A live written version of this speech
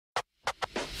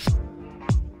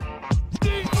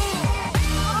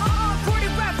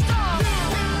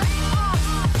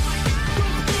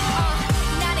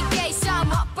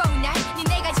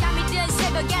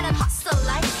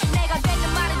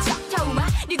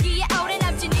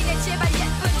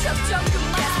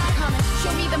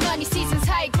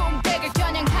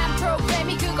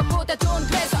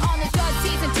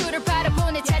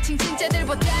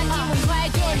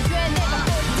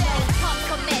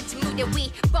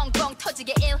뻥뻥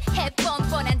터지게 일해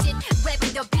뻔뻔한 짓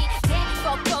랩은 더 비대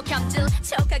뻑뻑함들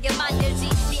척하게 만들지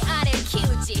네 아래를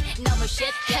키우지 너무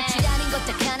shit 한치라는 것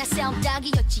딱 하나 싸움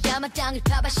딱이었지 아마 땅을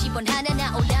파봐 10원 하나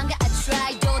나올란가 I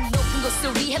try 더 높은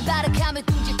곳을 위해 발악하며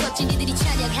둥질 뻗지 니들이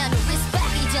찬양하는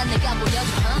respect 이제 내가 보여줘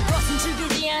벗은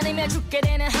죽이지 않으면 죽게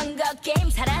되는 헝거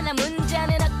게임 살아남은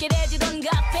자는 얻게 되지던가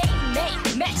fame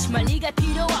make match 말리가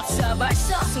필요 없어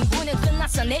벌써 승부는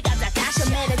끝났어 내가 다 다시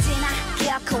내려지나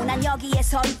기억고 난 여기에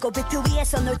서 있고 비트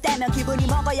위에서 놀 때면 기분이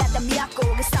먹어야 돼 미약고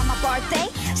It's not my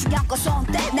birthday 신경 꺼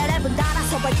손대 내 랩은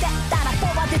따라서 볼 때 따라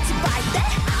뽑아 듣지 말 때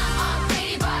I'm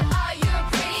unpretty but are you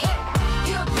pretty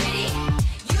you pretty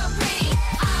you pretty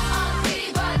I'm unpretty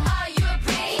but are you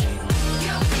pretty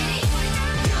you pretty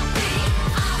you pretty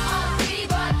I'm unpretty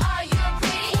but are you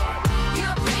pretty you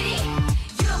pretty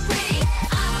you pretty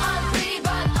I'm unpretty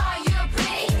but are you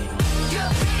pretty you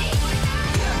pretty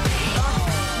you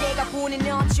pretty 내가 보는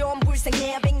넌 좀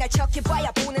불쌍해 백날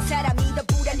척해봐야 보는 사람이 더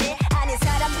불안해 아닌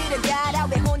사람들은 다 알아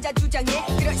왜 혼자 주장해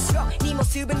그럴수록 네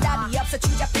모습은 답이 없어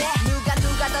추잡해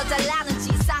누가 더 잘나는지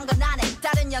싼 건 안 해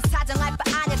다른 여 사정할 바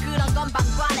아냐 그런 건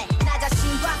방관해 나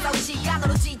자신과 싸울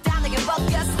시간으로 짓다는 게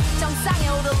focus 정상에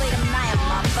오르려는 나야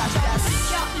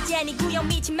motherfuckers 이제 네 구형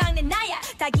미친 막내 나야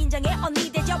다 긴장해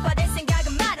언니 대접받을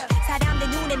생각은 말아 사람들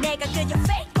눈에 내가 그저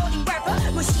fake coding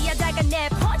rapper 무시하다가 내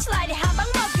punchline에 한 방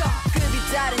먹여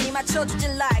급이 다르니 맞춰주지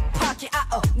like pocket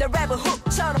내 랩은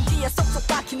훅처럼 귀에 쏙쏙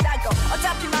박힌다고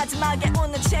어차피 마지막에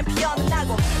웃는 챔피언은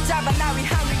나고 잡아 나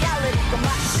위한 리얼리티고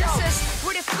my show This is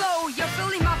with the flow you're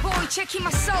feeling my boy checking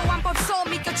my soul 완법 soul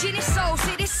믿겨지는 soul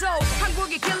city soul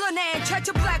한국이 길러낸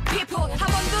최초 black people 한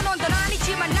번도 넌 건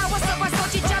아니지만 나왔어 봤어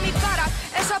진짜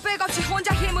밑바닥에서 백없이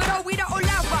혼자 힘으로 위로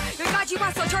올라와 여기까지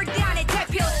왔어 절대 안 해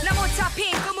대필 나 못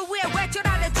잡힌 꿈을 위해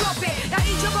외쳐라는 drop it 나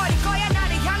잊어버릴 거야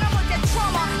나를 향한 못된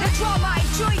trauma 내 트라우마의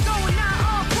주인공은 나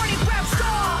Unpretty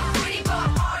Rapstar Pretty but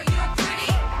are you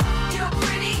pretty you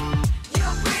pretty you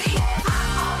pretty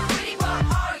I'm unpretty but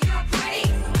are you pretty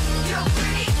you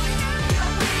pretty you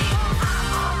pretty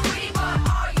I'm unpretty but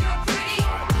are you pretty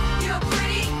you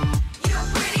pretty you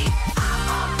pretty I'm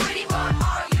unpretty but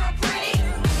are you pretty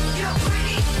you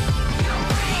pretty you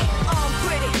pretty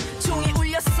Unpretty 종이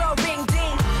울렸어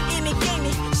ringding 이미 게임이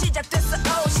시작됐어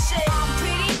oh shit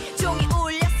Unpretty 종이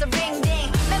울렸어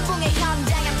ringding 멘붕의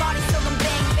현장에 머릿속은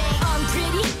bang bang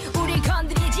Unpretty 우릴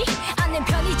건드리지 않는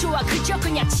편이 좋아 그저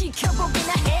그냥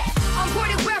지켜보기나